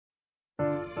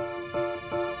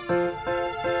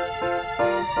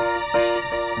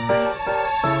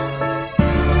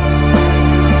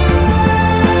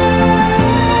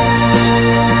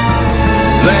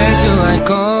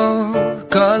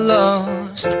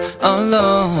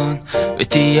alone with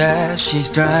the ashes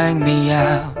drying me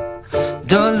out.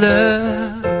 Don't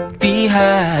look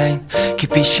behind,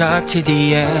 keep it sharp to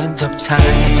the end of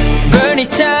time. Burn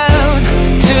it down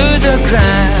to the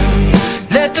ground,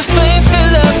 let the flame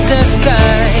fill up the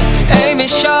sky. Aim it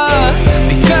sharp,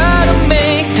 we gotta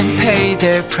make them pay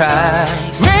their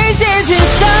price. Races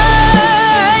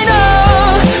inside,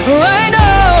 oh, I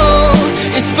know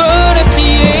it's born of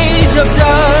the age of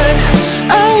dark.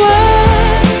 I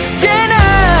won't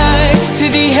deny to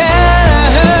the hell I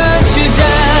hunt you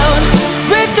down.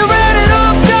 With the running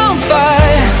of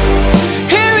gunfire,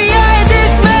 here we are,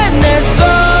 this madness.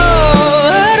 So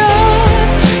I don't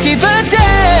give a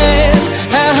damn,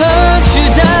 I hunt you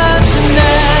down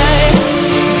tonight.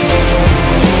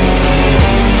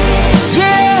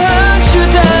 Yeah, I hunt you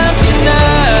down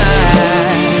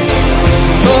tonight.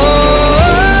 Oh,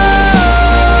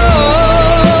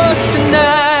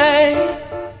 tonight.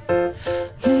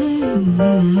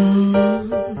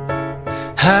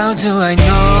 How do I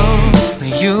know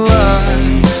where you are?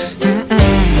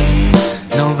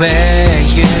 Nowhere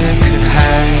you could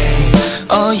hide.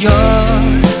 All your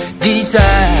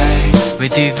desire will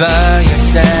devour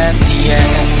yourself, the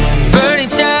air. Burn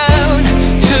it down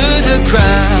to the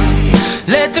ground,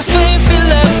 let the flame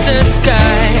fill up the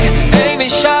sky. Aim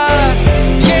it sharp,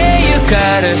 yeah, you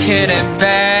gotta hit it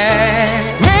back.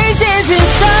 Races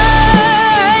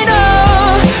inside,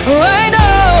 oh, I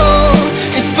know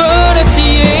it's born of the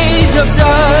age of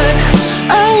dark.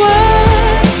 I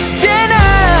won't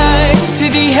deny to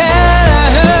the hell I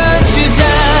hunt you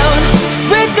down.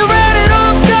 With the running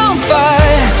of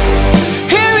gunfire,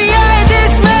 here we are,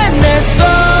 this madness. So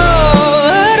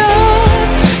I don't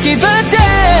give a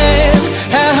damn,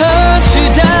 I hunt you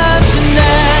down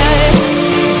tonight.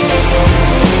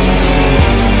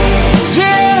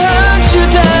 Yeah, I hunt you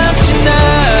down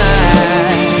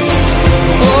tonight.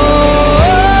 Oh,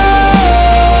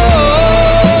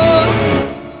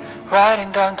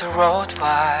 riding down the road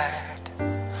wide,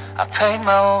 I paid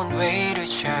my own way to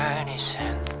journeys,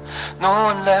 and no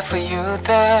one left for you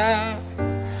there.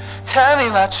 Tell me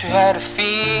what you had to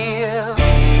feel.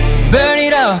 Burn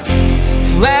it up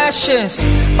to ashes,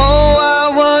 oh, I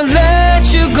won't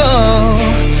let you go.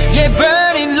 Yeah,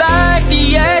 burning like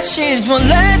the ashes, won't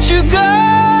let you go.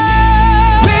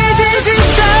 Races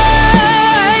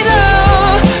inside,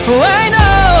 oh, I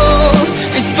know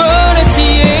it's born at the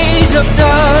age of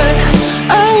dark.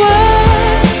 I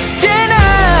won't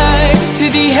deny to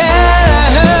the hell I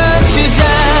hunt you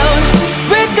down.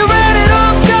 With the running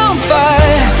of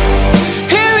gunfire,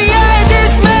 here we are,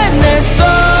 this madness. So I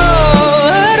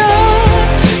don't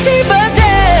give a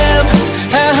damn,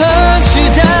 I hunt you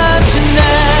down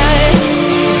tonight.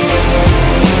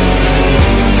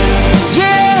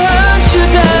 Yeah, I hunt you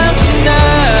down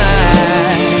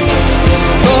tonight.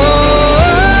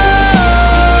 Oh,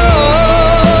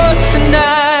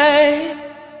 tonight.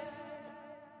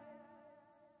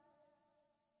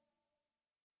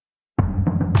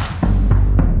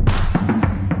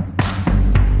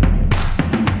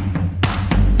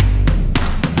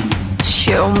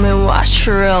 Show me what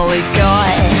you really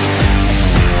got.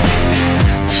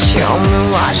 Show me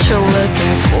what you're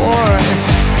looking for.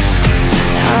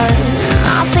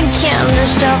 Nothing can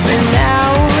stop me now.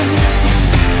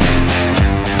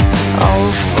 All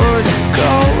for the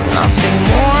gold, nothing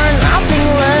more, nothing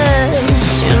less.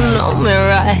 You know me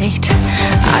right,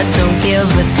 I don't give a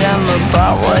damn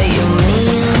about what you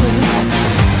mean.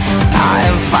 I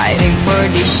am fighting for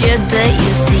the shit that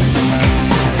you seek.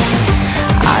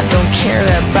 I don't care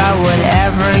about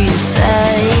whatever you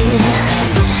say.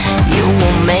 You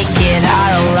won't make it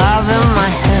out of love in my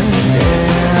hand.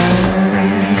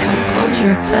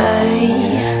 Composure,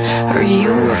 babe, are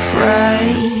you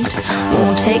afraid?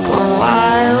 Won't take a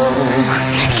while.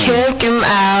 Kick him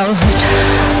out.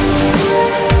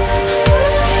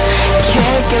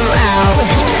 Kick him out.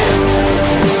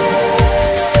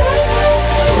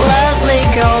 Let me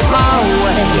go my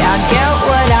way, I get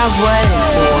what I've waited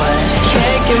for.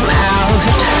 Kick him out.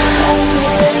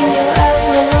 Everything you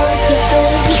ever wanted,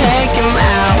 kick him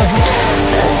out.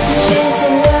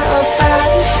 Chasing their own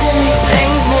fantasy.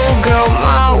 Things will go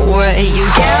my way, you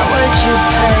get what you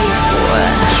pay for.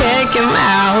 Kick him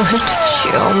out.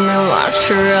 Show me what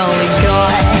you really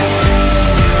got.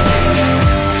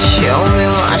 Show me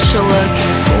what you're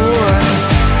looking for.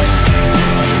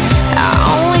 I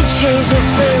only chase what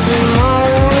pleasing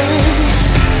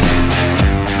most.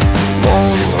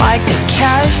 Won't like a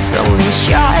cash rolling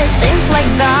shot, things like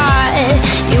that.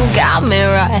 You got me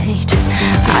right,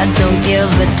 I don't give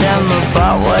a damn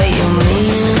about what you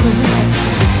mean.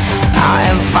 I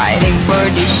am fighting for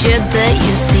the shit that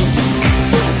you seek.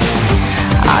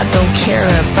 I I don't care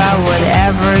about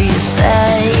whatever you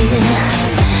say.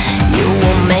 You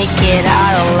won't make it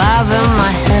out alive in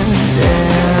my head.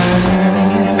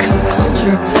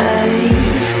 Composure,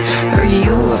 babe. Are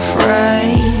you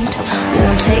afraid?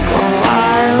 Won't take a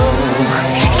while.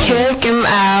 Kick him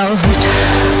out.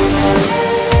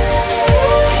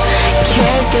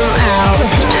 Kick him out.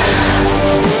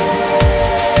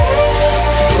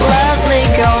 Let me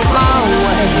go my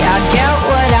way. I get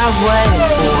what I've waited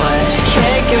for.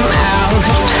 Kick him out.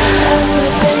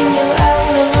 Everything you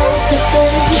ever wanted to be.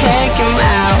 Kick him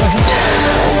out.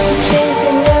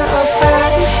 Chasing their own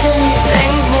fantasy.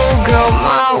 Things will go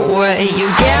my way. You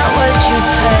get what you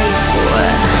pay for.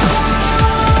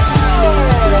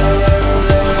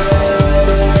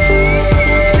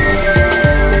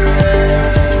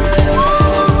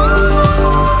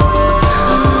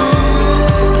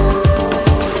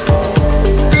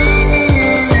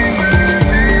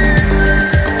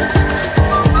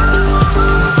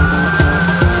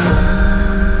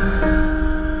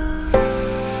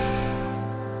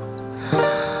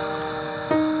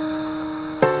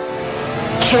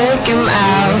 Kick him out.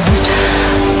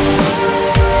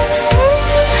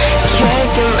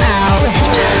 Kick him out.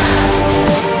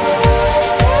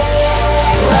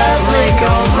 Let me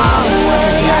go my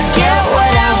way. I get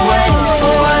what I've waited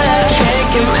for.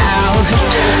 Kick him out.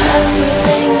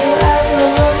 Everything you ever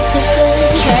wanted to be.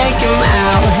 Kick him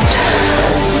out.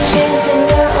 Chasing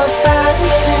their own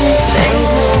fantasy. Things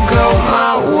will go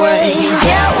my way. You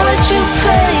get what you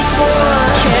pay for.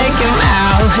 Kick him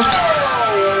out.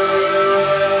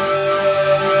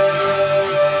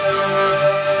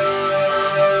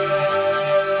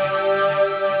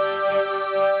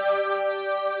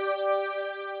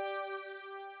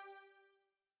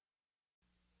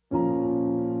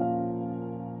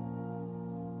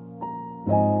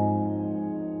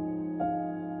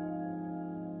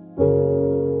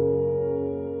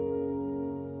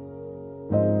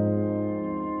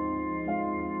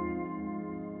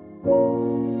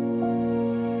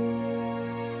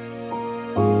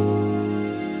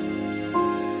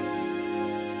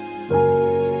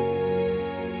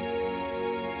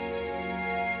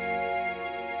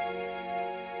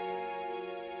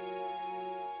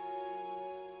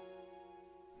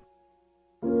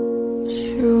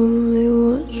 Show me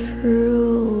what's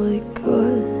really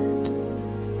good.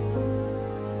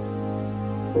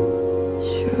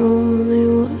 Show me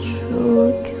what you're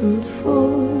looking for.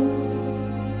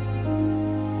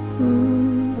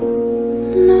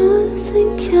 Nothing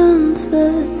can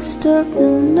disturb me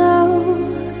now.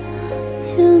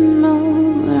 You know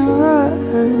me right.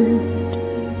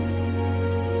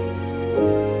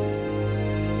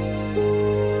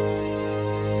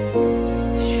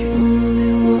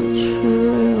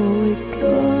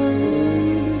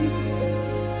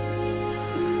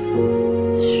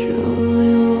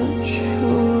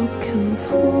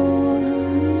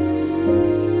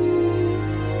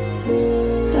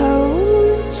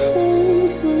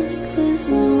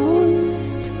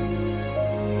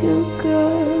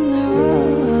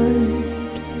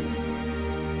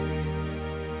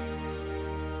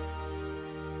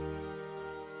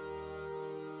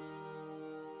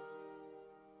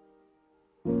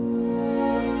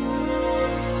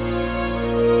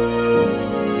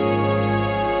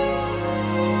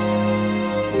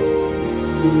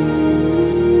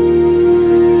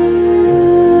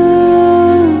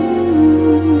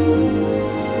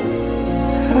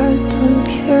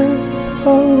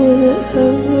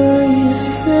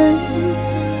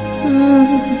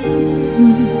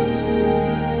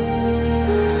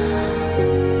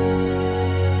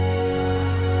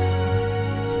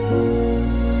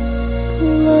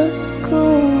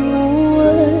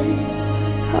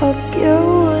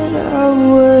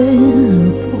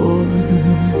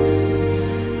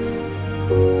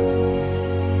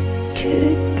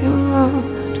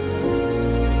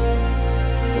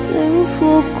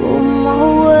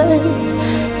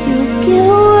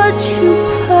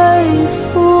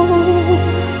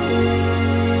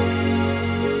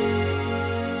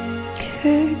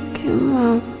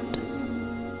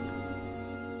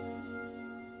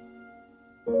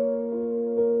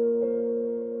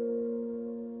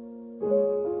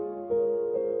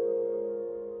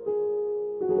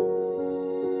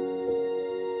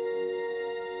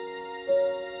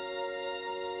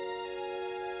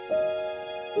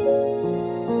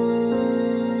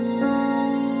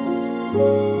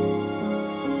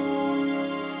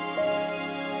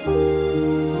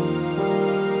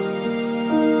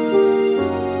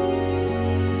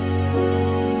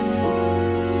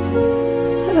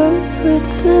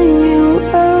 Everything you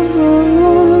ever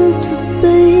want to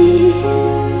be.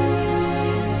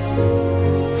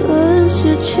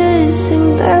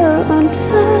 chasing their own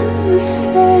fantasy.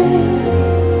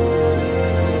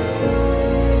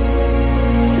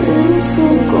 Things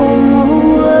will go my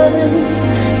way.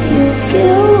 You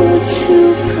get what you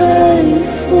pay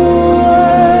for.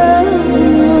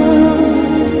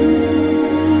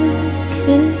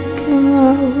 Kick him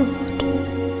out.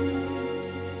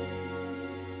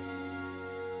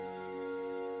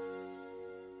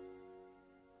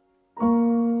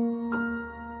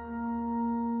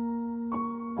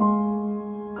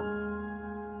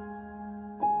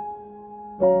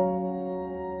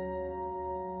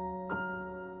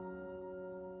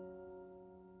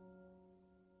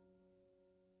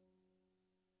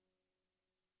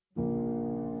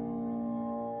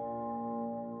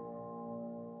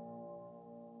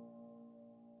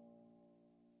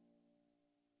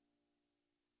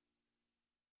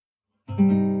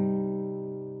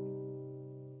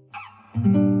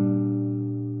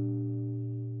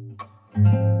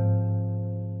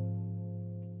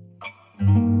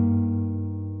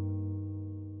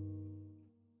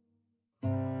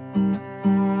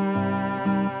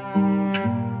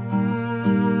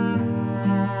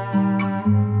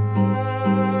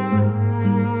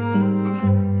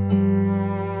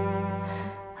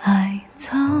 I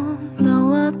don't know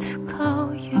what to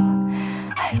call you.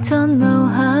 I don't know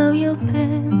how you've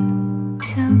been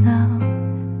till now,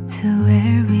 to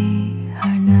where we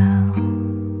are now.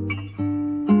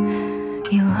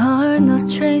 You are no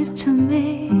strange to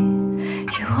me.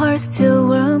 You are still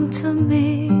warm to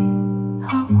me.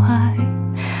 Oh, why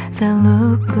the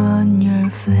look on your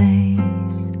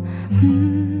face?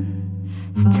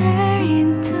 Stare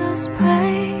into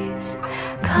space,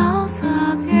 cause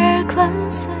of your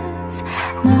glances.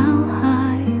 Now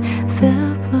I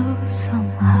feel blue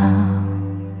somehow.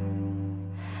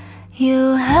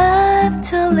 You have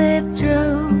to live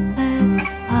through this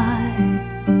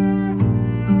life.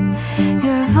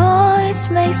 Your voice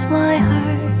makes my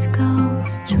heart go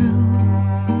through.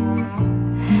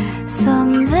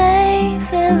 Someday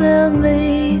we will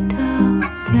meet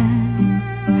again.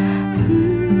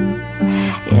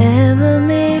 Yeah, we'll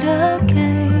meet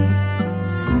again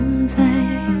someday.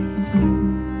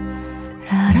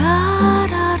 Ra ra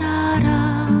ra ra ra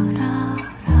ra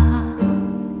ra.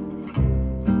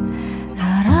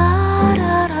 Ra ra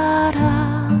ra ra ra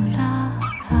ra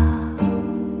ra.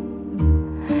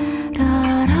 Ra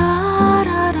ra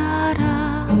ra ra ra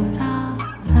ra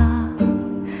ra.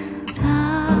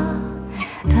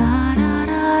 Ra ra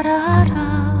ra ra ra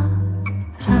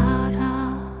ra ra.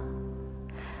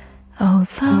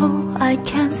 Although I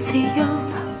can't see you,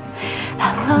 I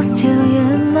lost you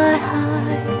in my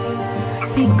eyes,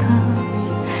 because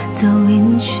the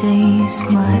wind shades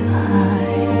my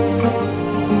eyes.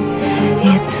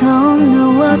 You don't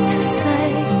know what to say.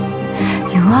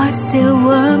 You are still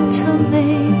warm to me.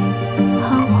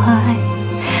 Oh, why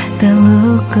the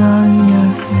look on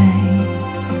your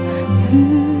face?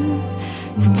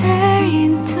 Stare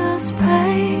into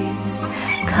space,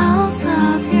 cause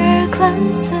of your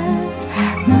glances.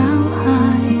 Now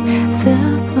I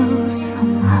feel blue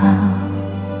somehow.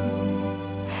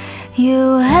 You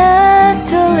have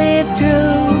to live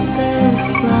through this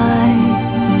life.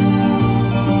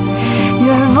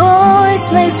 Your voice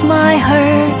makes my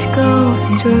heart go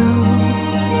through.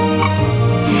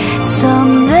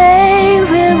 Someday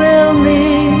we will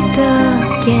meet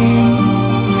again.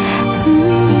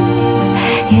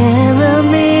 Yeah, we'll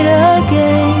meet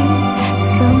again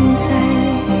someday.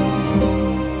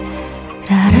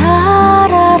 Ra ra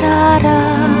ra ra ra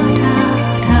ra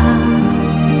ra.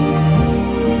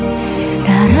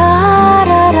 Ra ra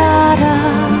ra ra ra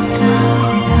ra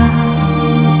ra.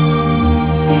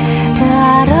 Ra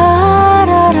ra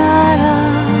ra ra ra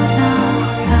ra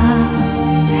ra.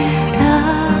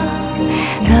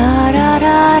 Ra ra ra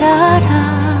ra ra ra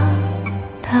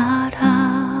ra ra.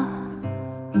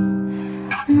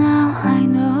 Now I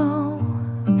know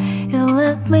you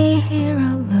left me here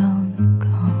alone,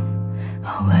 gone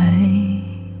away.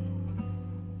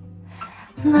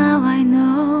 Now I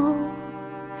know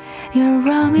you're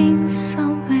roaming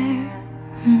somewhere,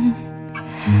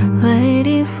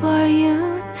 waiting for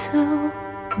you to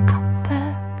come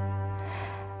back.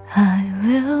 I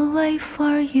will wait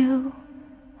for you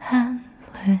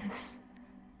endlessly.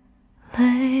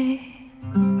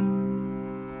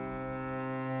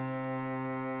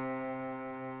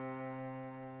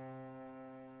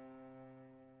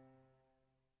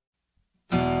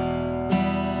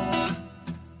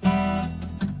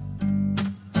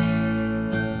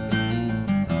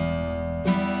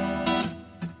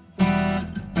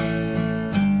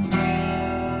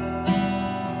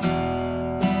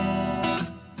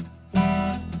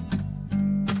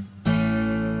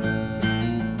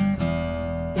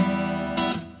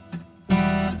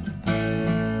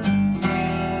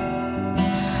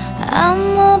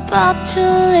 about to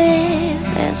leave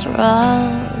this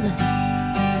road,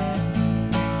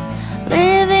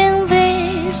 leaving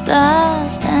these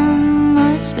dust and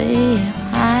noise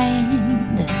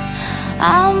behind.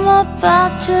 I'm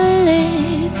about to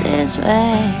leave this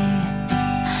way,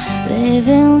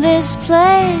 leaving this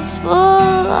place full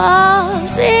of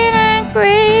sin and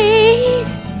greed.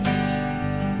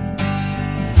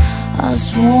 A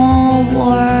small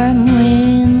warm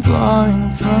wind blowing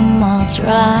from my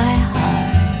dry heart.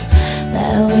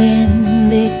 That wind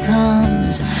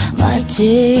becomes my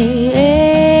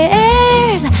tears.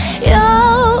 You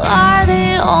are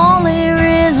the only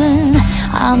reason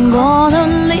I'm gonna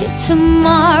live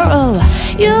tomorrow.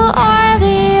 You are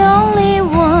the only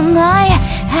one I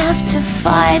have to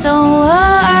fight the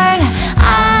world.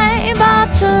 I'm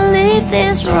about to leave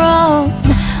this road.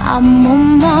 I'm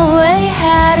on my way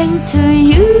heading to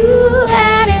you,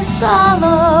 and it's all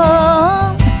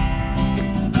alone.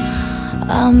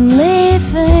 I'm leaving.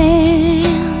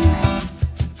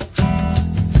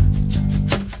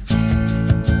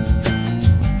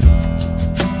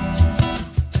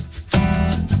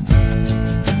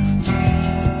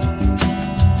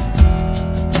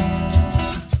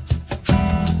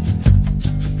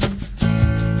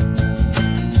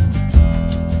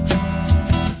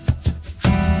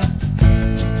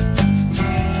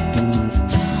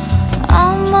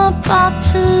 About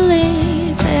to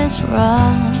leave this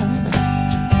road,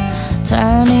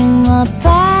 turning my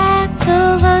back to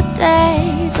the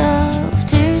days of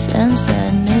tears and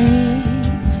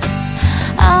sadness.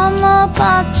 I'm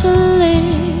about to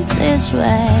leave this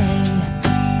way,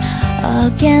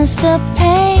 against the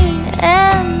pain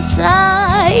and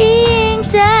sighing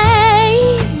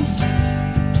days.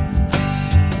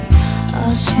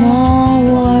 A small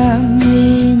warm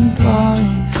wind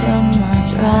blowing from my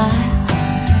dry.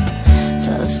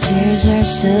 Those tears are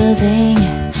soothing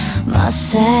my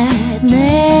sadness.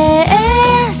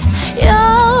 You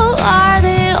are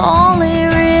the only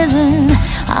reason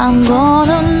I'm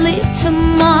gonna live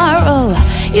tomorrow.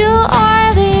 You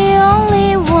are the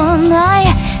only one I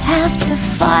have to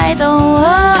fight the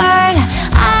world.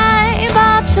 I'm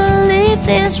about to leave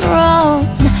this road.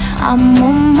 I'm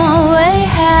on my way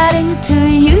heading to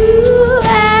you.